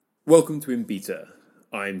Welcome to In Beta.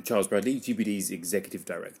 I'm Charles Bradley, GBD's Executive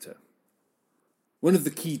Director. One of the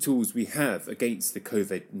key tools we have against the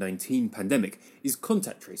COVID-19 pandemic is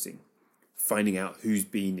contact tracing, finding out who's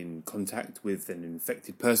been in contact with an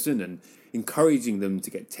infected person and encouraging them to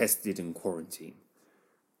get tested and quarantined.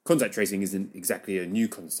 Contact tracing isn't exactly a new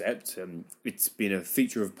concept. It's been a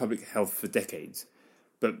feature of public health for decades.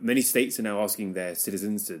 But many states are now asking their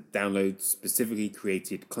citizens to download specifically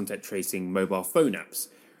created contact tracing mobile phone apps,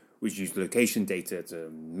 which use location data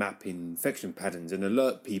to map infection patterns and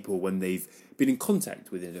alert people when they've been in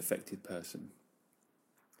contact with an affected person.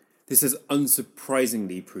 This has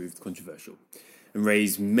unsurprisingly proved controversial and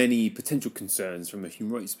raised many potential concerns from a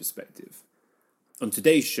human rights perspective. On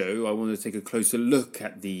today's show, I want to take a closer look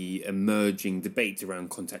at the emerging debate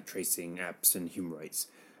around contact tracing apps and human rights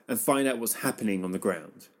and find out what's happening on the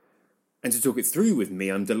ground. And to talk it through with me,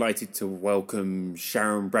 I'm delighted to welcome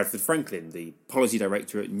Sharon Bradford Franklin, the Policy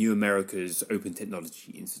Director at New America's Open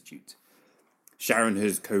Technology Institute. Sharon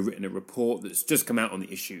has co-written a report that's just come out on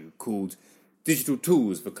the issue called Digital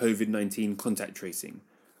Tools for COVID-19 Contact Tracing,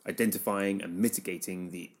 Identifying and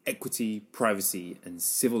Mitigating the Equity, Privacy and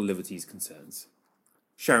Civil Liberties Concerns.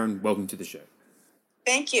 Sharon, welcome to the show.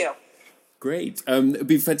 Thank you. Great. It would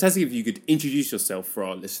be fantastic if you could introduce yourself for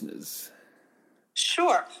our listeners.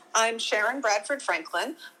 Sure. I'm Sharon Bradford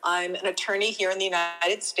Franklin. I'm an attorney here in the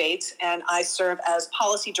United States, and I serve as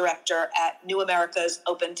Policy Director at New America's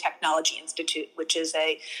Open Technology Institute, which is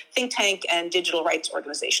a think tank and digital rights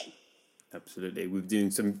organization. Absolutely. We've been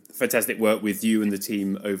doing some fantastic work with you and the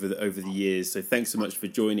team over the years, so thanks so much for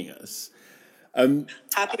joining us.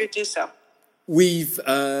 Happy to do so. We've,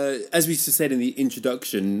 as we said in the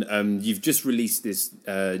introduction, you've just released this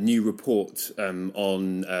new report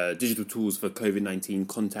on digital tools for COVID-19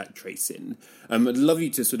 contact tracing. I'd love you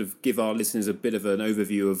to sort of give our listeners a bit of an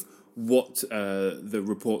overview of what the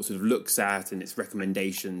report sort of looks at and its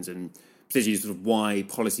recommendations, and particularly sort of why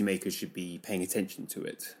policymakers should be paying attention to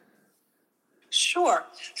it. Sure.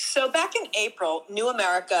 So back in April, New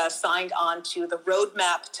America signed on to the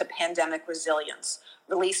Roadmap to Pandemic Resilience,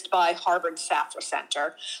 released by Harvard Safra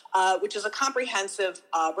Center, which is a comprehensive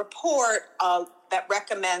report that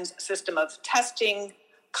recommends a system of testing,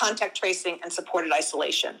 contact tracing, and supported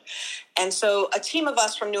isolation. And so a team of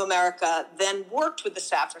us from New America then worked with the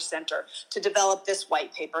Safra Center to develop this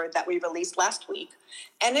white paper that we released last week.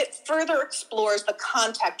 And it further explores the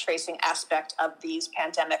contact tracing aspect of these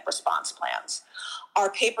pandemic response plans. Our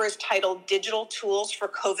paper is titled Digital Tools for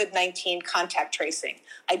COVID-19 Contact Tracing,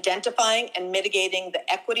 Identifying and Mitigating the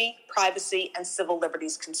Equity, Privacy, and Civil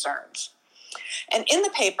Liberties Concerns. And in the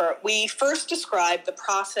paper, we first describe the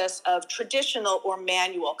process of traditional or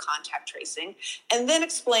manual contact tracing, and then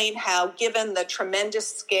explain how, given the tremendous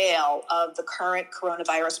scale of the current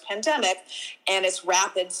coronavirus pandemic and its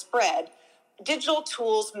rapid spread, digital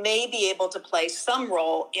tools may be able to play some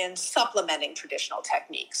role in supplementing traditional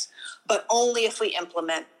techniques, but only if we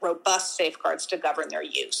implement robust safeguards to govern their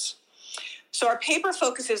use. So our paper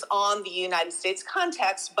focuses on the United States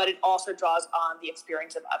context, but it also draws on the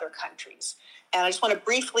experience of other countries. And I just want to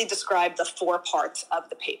briefly describe the four parts of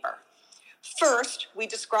the paper. First, we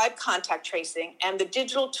describe contact tracing and the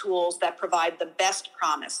digital tools that provide the best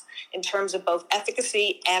promise in terms of both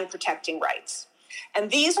efficacy and protecting rights.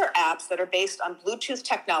 And these are apps that are based on Bluetooth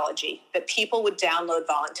technology that people would download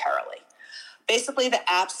voluntarily. Basically, the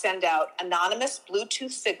apps send out anonymous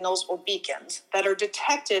Bluetooth signals or beacons that are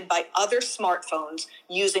detected by other smartphones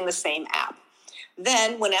using the same app.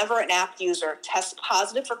 Then, whenever an app user tests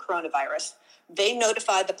positive for coronavirus, they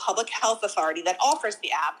notify the public health authority that offers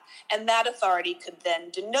the app, and that authority could then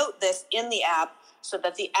denote this in the app so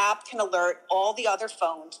that the app can alert all the other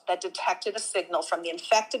phones that detected a signal from the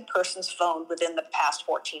infected person's phone within the past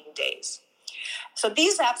 14 days. So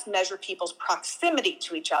these apps measure people's proximity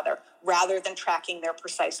to each other rather than tracking their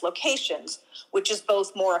precise locations, which is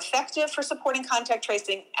both more effective for supporting contact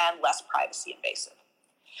tracing and less privacy invasive.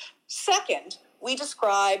 Second, we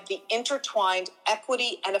describe the intertwined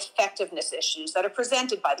equity and effectiveness issues that are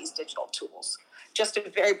presented by these digital tools. Just to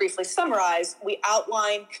very briefly summarize, we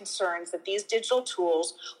outline concerns that these digital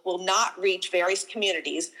tools will not reach various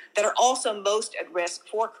communities that are also most at risk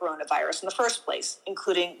for coronavirus in the first place,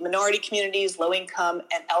 including minority communities, low-income,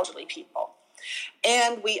 and elderly people.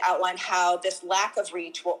 And we outline how this lack of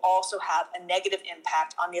reach will also have a negative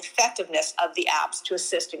impact on the effectiveness of the apps to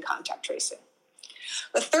assist in contact tracing.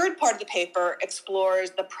 The third part of the paper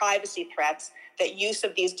explores the privacy threats that use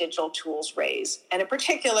of these digital tools raise. And in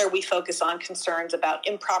particular, we focus on concerns about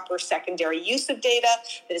improper secondary use of data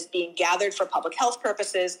that is being gathered for public health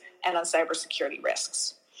purposes and on cybersecurity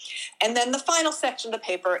risks. And then the final section of the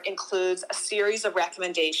paper includes a series of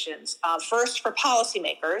recommendations, first for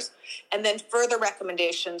policymakers, and then further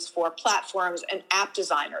recommendations for platforms and app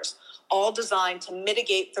designers, all designed to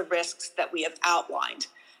mitigate the risks that we have outlined.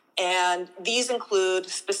 And these include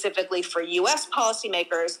specifically for U.S.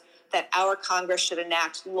 policymakers that our Congress should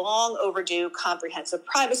enact long overdue comprehensive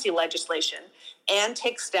privacy legislation and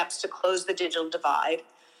take steps to close the digital divide.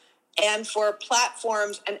 And for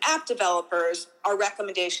platforms and app developers, our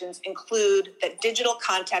recommendations include that digital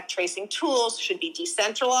contact tracing tools should be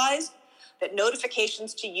decentralized, that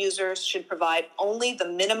notifications to users should provide only the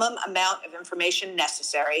minimum amount of information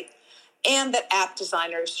necessary, and that app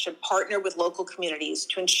designers should partner with local communities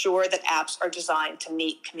to ensure that apps are designed to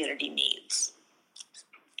meet community needs.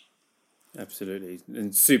 Absolutely.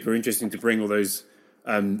 And super interesting to bring all those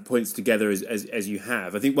points together as you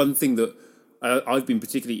have. I think one thing that I've been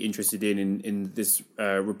particularly interested in this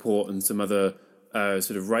report and some other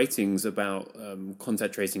sort of writings about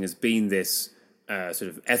contact tracing has been this sort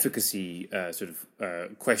of efficacy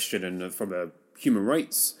question. And from a human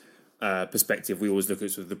rights perspective, we always look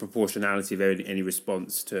at sort of the proportionality of any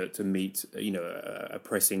response to meet a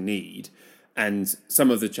pressing need. And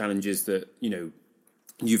some of the challenges that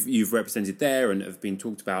you've represented there and have been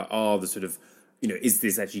talked about are the sort of is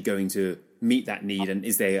this actually going to meet that need, and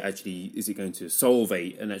is it going to solve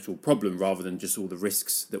an actual problem rather than just all the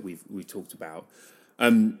risks that we've talked about?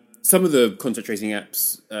 Some of the contact tracing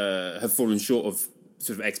apps have fallen short of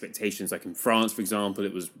sort of expectations. Like in France, for example,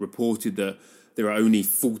 it was reported that there are only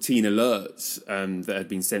 14 alerts that had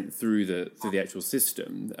been sent through the actual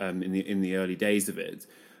system in the early days of it.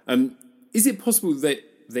 Is it possible that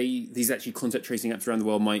these actually contact tracing apps around the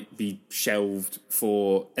world might be shelved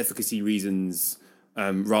for efficacy reasons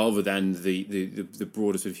rather than the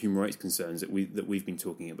broader sort of human rights concerns that we've been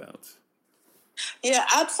talking about? Yeah,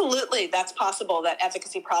 absolutely. That's possible that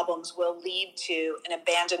efficacy problems will lead to an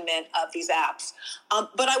abandonment of these apps.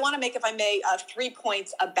 But I want to make, if I may, 3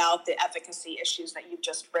 points about the efficacy issues that you've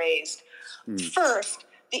just raised. First,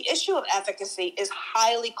 the issue of efficacy is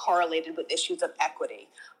highly correlated with issues of equity.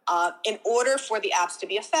 In order for the apps to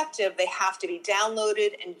be effective, they have to be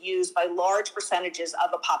downloaded and used by large percentages of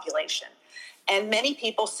a population. And many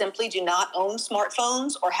people simply do not own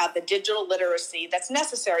smartphones or have the digital literacy that's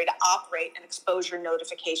necessary to operate an exposure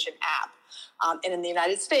notification app. And in the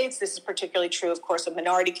United States, this is particularly true, of course, of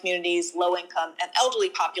minority communities, low-income, and elderly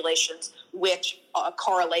populations, which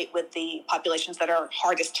correlate with the populations that are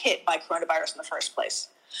hardest hit by coronavirus in the first place.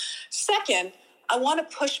 Second, I want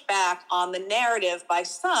to push back on the narrative by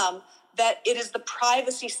some that it is the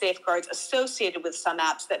privacy safeguards associated with some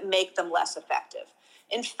apps that make them less effective.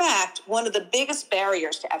 In fact, one of the biggest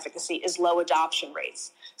barriers to efficacy is low adoption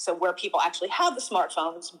rates. So where people actually have the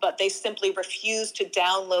smartphones, but they simply refuse to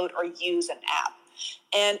download or use an app.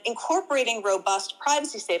 And incorporating robust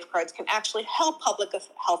privacy safeguards can actually help public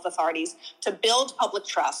health authorities to build public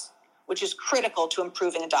trust, which is critical to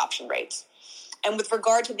improving adoption rates. And with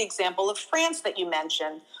regard to the example of France that you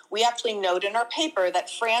mentioned, we actually note in our paper that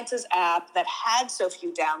France's app that had so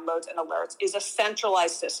few downloads and alerts is a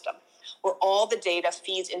centralized system where all the data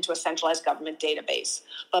feeds into a centralized government database.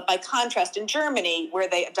 But by contrast, in Germany, where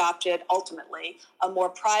they adopted ultimately a more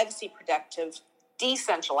privacy protective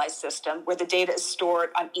decentralized system where the data is stored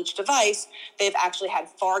on each device, they've actually had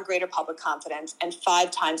far greater public confidence and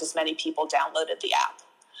 5 times as many people downloaded the app.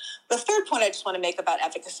 The third point I just want to make about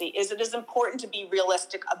efficacy is it is important to be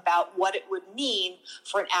realistic about what it would mean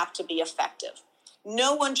for an app to be effective.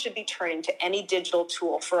 No one should be turning to any digital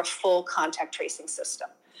tool for a full contact tracing system.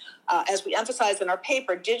 As we emphasize in our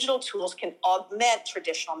paper, digital tools can augment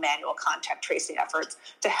traditional manual contact tracing efforts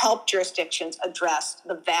to help jurisdictions address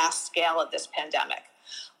the vast scale of this pandemic.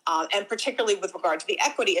 And particularly with regard to the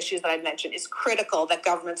equity issues that I mentioned, it's critical that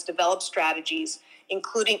governments develop strategies,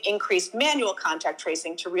 including increased manual contact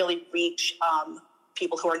tracing, to really reach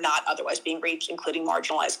people who are not otherwise being reached, including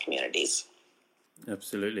marginalized communities.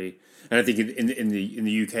 Absolutely, and I think in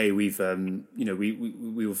the UK we've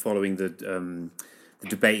we were following the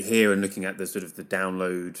debate here and looking at the sort of the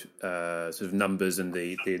download sort of numbers and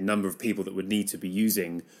the number of people that would need to be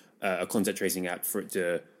using a contact tracing app for it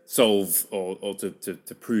to solve or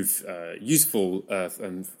to prove useful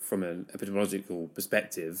from an epidemiological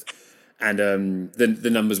perspective. And the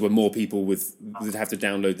numbers were more people would have to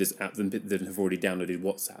download this app than have already downloaded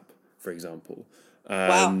WhatsApp, for example.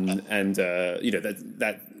 Wow. And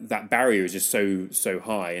that barrier is just so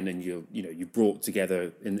high, and then you brought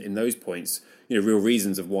together in those points real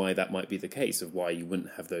reasons of why that might be the case, of why you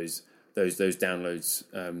wouldn't have those downloads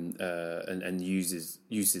and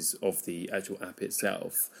uses of the actual app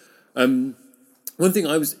itself. One thing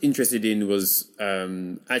I was interested in was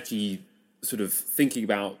actually sort of thinking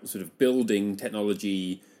about sort of building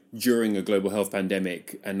technology during a global health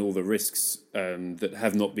pandemic and all the risks that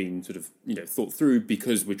have not been sort of thought through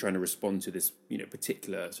because we're trying to respond to this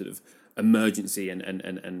particular sort of emergency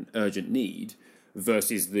and urgent need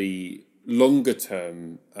versus the longer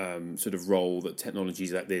term sort of role that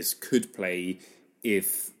technologies like this could play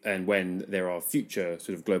if and when there are future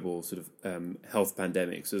sort of global sort of health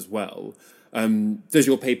pandemics as well. Does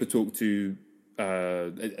your paper talk to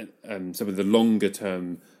some of the longer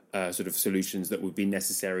term sort of solutions that would be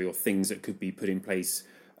necessary or things that could be put in place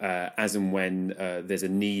as and when there's a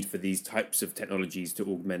need for these types of technologies to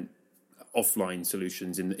augment offline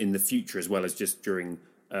solutions in the future as well as just during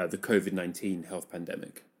the COVID-19 health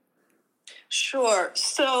pandemic? Sure.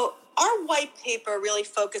 So our white paper really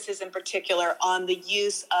focuses in particular on the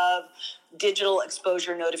use of digital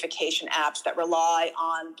exposure notification apps that rely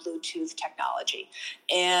on Bluetooth technology.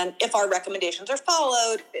 And if our recommendations are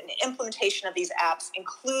followed, and the implementation of these apps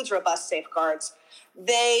includes robust safeguards,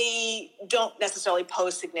 they don't necessarily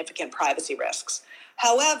pose significant privacy risks.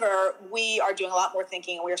 However, we are doing a lot more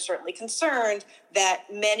thinking, and we are certainly concerned that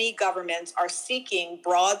many governments are seeking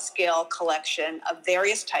broad-scale collection of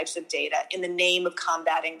various types of data in the name of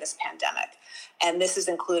combating this pandemic. And this has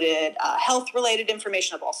included health-related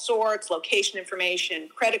information of all sorts, location information,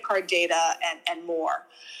 credit card data, and more.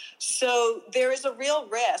 So there is a real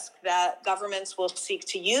risk that governments will seek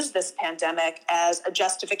to use this pandemic as a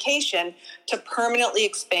justification to permanently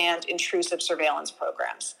expand intrusive surveillance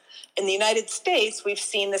programs. In the United States, we've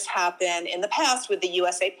seen this happen in the past with the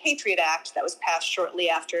USA Patriot Act that was passed shortly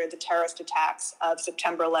after the terrorist attacks of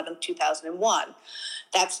September 11th, 2001.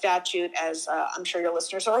 That statute, as I'm sure your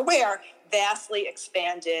listeners are aware, vastly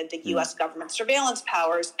expanded the U.S. government surveillance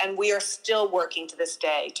powers, and we are still working to this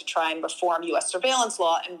day to try and reform U.S. surveillance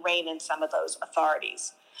law and rein in some of those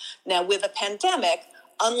authorities. Now, with a pandemic,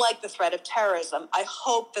 unlike the threat of terrorism, I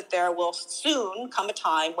hope that there will soon come a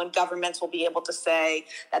time when governments will be able to say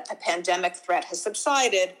that the pandemic threat has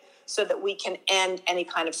subsided so that we can end any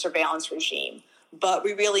kind of surveillance regime. But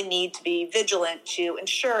we really need to be vigilant to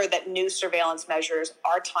ensure that new surveillance measures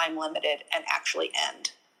are time limited and actually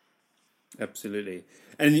end. Absolutely.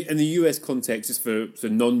 And in the US context, just for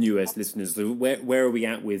non-US listeners, where are we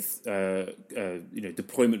at with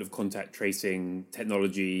deployment of contact tracing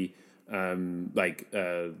technology? What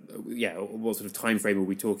sort of time frame are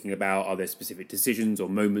we talking about? Are there specific decisions or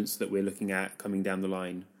moments that we're looking at coming down the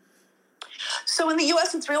line? So in the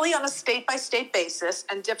U.S., it's really on a state-by-state basis,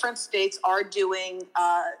 and different states are doing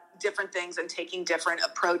different things and taking different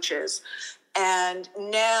approaches. And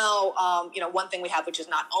now, one thing we have, which is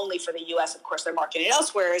not only for the U.S., of course, they're marketing it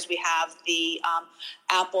elsewhere, is we have the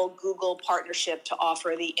Apple-Google partnership to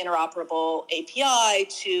offer the interoperable API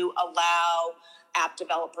to allow app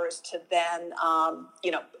developers to then,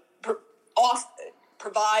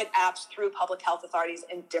 provide apps through public health authorities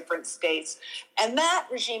in different states. And that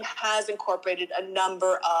regime has incorporated a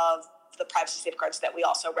number of the privacy safeguards that we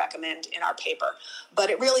also recommend in our paper. But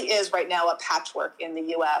it really is right now a patchwork in the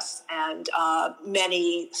U.S., and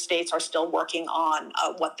many states are still working on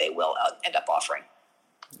what they will end up offering.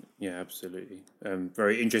 Yeah, absolutely.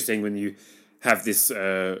 Very interesting when you have this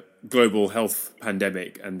global health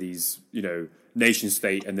pandemic and these, nation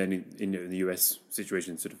state, and then in the US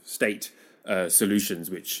situation, sort of state solutions,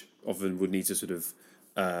 which often would need to sort of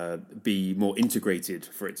be more integrated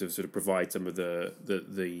for it to sort of provide some of the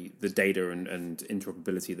data and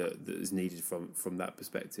interoperability that is needed from that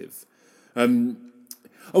perspective. I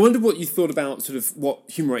wonder what you thought about sort of what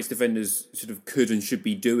human rights defenders sort of could and should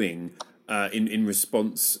be doing in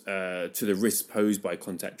response to the risk posed by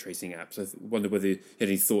contact tracing apps. I wonder whether you had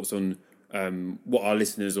any thoughts on what our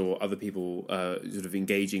listeners or other people sort of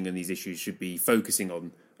engaging in these issues should be focusing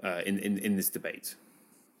on in this debate.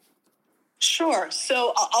 Sure.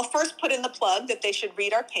 So I'll first put in the plug that they should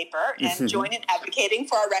read our paper and join in advocating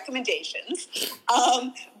for our recommendations.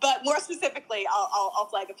 But more specifically, I'll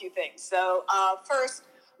flag a few things. So first,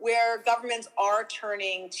 where governments are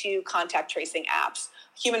turning to contact tracing apps,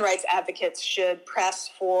 human rights advocates should press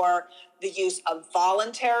for the use of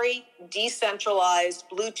voluntary, decentralized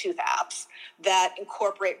Bluetooth apps that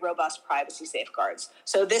incorporate robust privacy safeguards.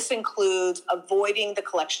 So this includes avoiding the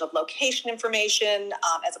collection of location information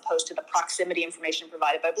as opposed to the proximity information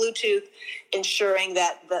provided by Bluetooth, ensuring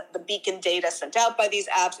that the beacon data sent out by these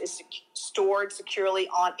apps is stored securely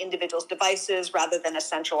on individuals' devices rather than a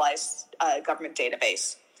centralized government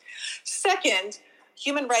database. Second,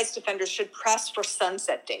 human rights defenders should press for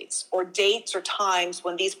sunset dates or dates or times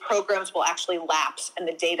when these programs will actually lapse and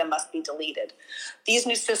the data must be deleted. These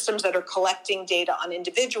new systems that are collecting data on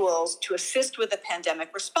individuals to assist with the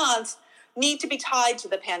pandemic response need to be tied to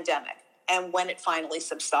the pandemic. And when it finally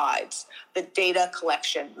subsides, the data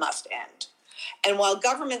collection must end. And while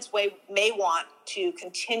governments may want to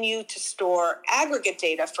continue to store aggregate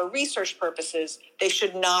data for research purposes, they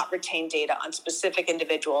should not retain data on specific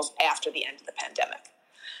individuals after the end of the pandemic.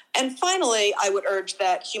 And finally, I would urge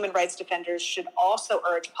that human rights defenders should also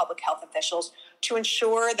urge public health officials to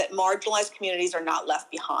ensure that marginalized communities are not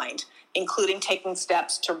left behind, including taking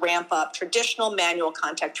steps to ramp up traditional manual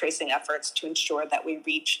contact tracing efforts to ensure that we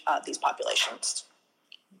reach these populations.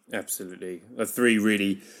 Absolutely. 3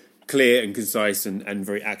 really clear and concise and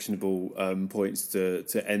very actionable points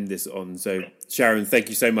to end this on. So, Sharon, thank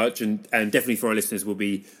you so much. And definitely for our listeners, we'll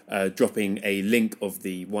be dropping a link of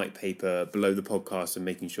the white paper below the podcast and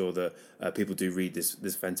making sure that people do read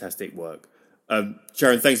this fantastic work.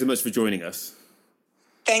 Sharon, thanks so much for joining us.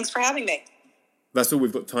 Thanks for having me. That's all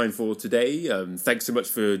we've got time for today. Thanks so much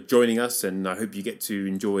for joining us, and I hope you get to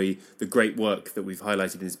enjoy the great work that we've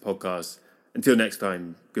highlighted in this podcast. Until next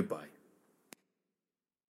time, goodbye.